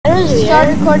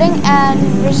start recording and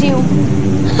resume.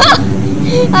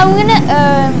 I'm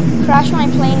gonna crash my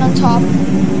plane on top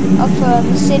of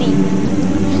the city.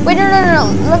 Wait,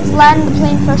 no. Let's land the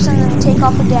plane first and then take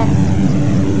off again.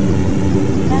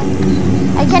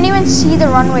 I can't even see the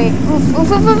runway. Oof.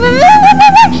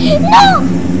 No!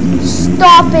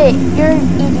 Stop it! You're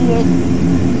an idiot.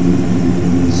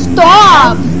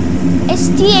 Stop!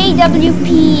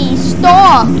 STAWP.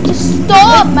 Stop! Just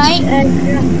stop, mate.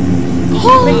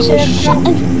 Holy shit. How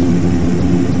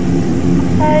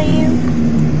are you?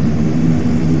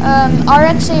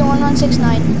 RXA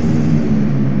 1169.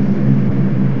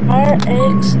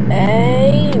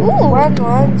 RXA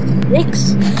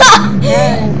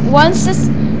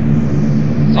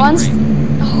 116.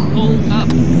 Pull up.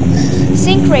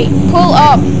 Sync rate. Pull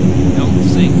up. Don't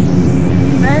sink.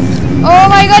 Oh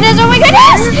my goodness!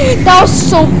 That was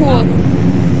so cool.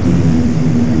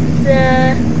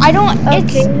 I don't.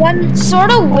 Okay, it's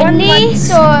sort of windy,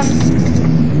 so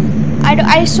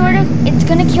I sort of. It's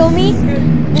gonna kill me.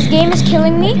 This game is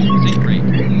killing me. Sink rate.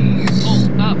 Pull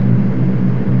up.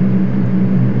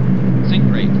 Sink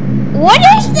rate. What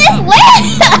is this land?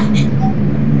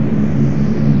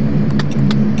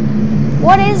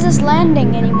 What is this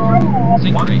landing anymore?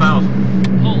 Sink rate. Pull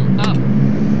up.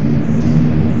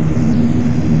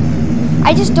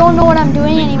 I just don't know what I'm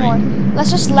doing anymore. Let's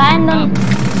just land on.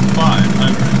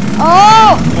 500.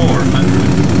 Oh!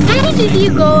 400. How did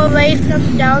you go away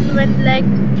from downwind leg?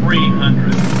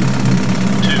 300.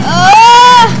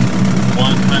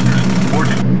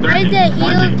 140. Why the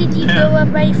hell did you go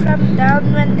away from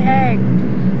downwind leg?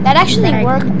 That actually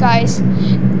worked, guys.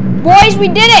 Boys, we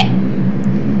did it!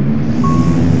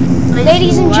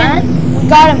 Ladies and gentlemen, we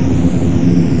got him.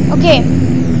 Okay.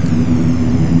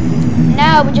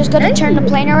 Now we just gotta turn the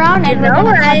plane around and we're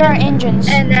gonna cut our engines.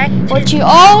 What you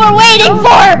all were waiting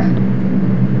for!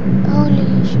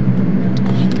 Holy shit.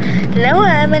 Now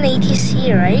I'm an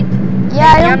ATC, right?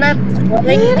 Yeah, I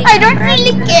don't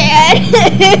really care.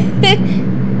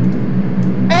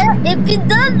 If you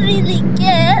don't really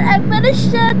care, I'm gonna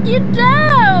shut you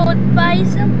down by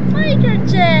some fighter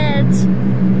jets.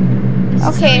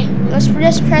 Okay, let's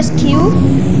just press Q.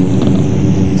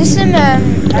 Just some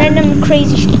random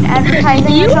crazy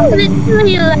advertising You or something.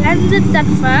 literally landed that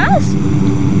fast?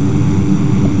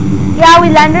 Yeah, we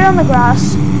landed on the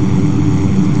grass.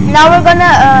 Now we're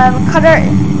gonna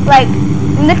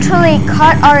literally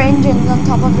cut our engines on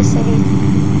top of the city.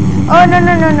 Oh no.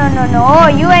 Oh,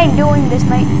 you ain't doing this,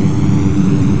 mate.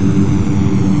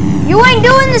 You ain't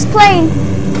doing this, plane.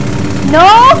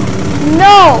 No.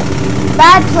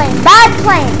 Bad plane.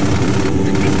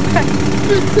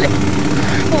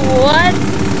 What?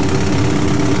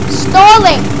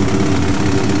 Stalling.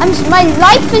 My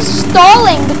life is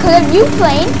stalling because of you,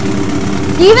 plane.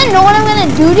 Do you even know what I'm gonna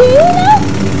do to you now?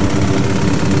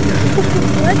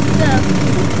 What the?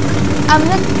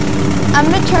 I'm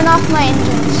gonna turn off my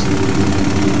engines.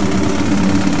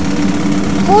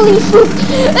 Holy food!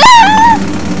 Ah!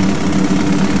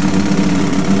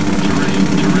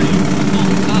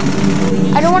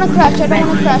 I don't want to crash. Don't.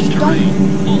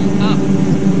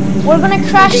 We're gonna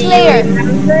crash later.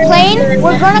 Plane,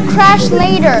 we're gonna crash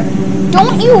later.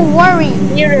 Don't you worry.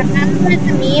 You remember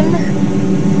the meme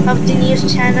of the news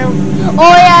channel?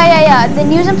 Oh yeah. The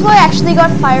news employee actually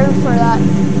got fired for that.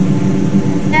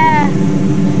 Yeah.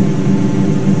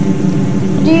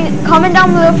 Comment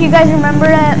down below if you guys remember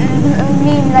a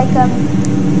meme like the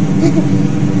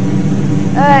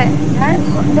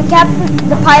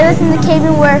pilots in the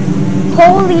cabin were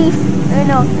holy,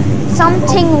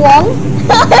 something wrong.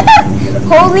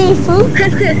 Holy fook.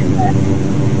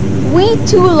 We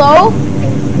too low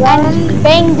and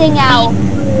banging out.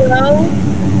 Low,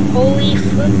 holy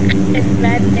fook and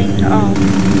banging off.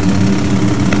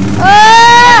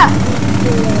 Ah!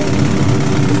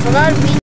 I forgot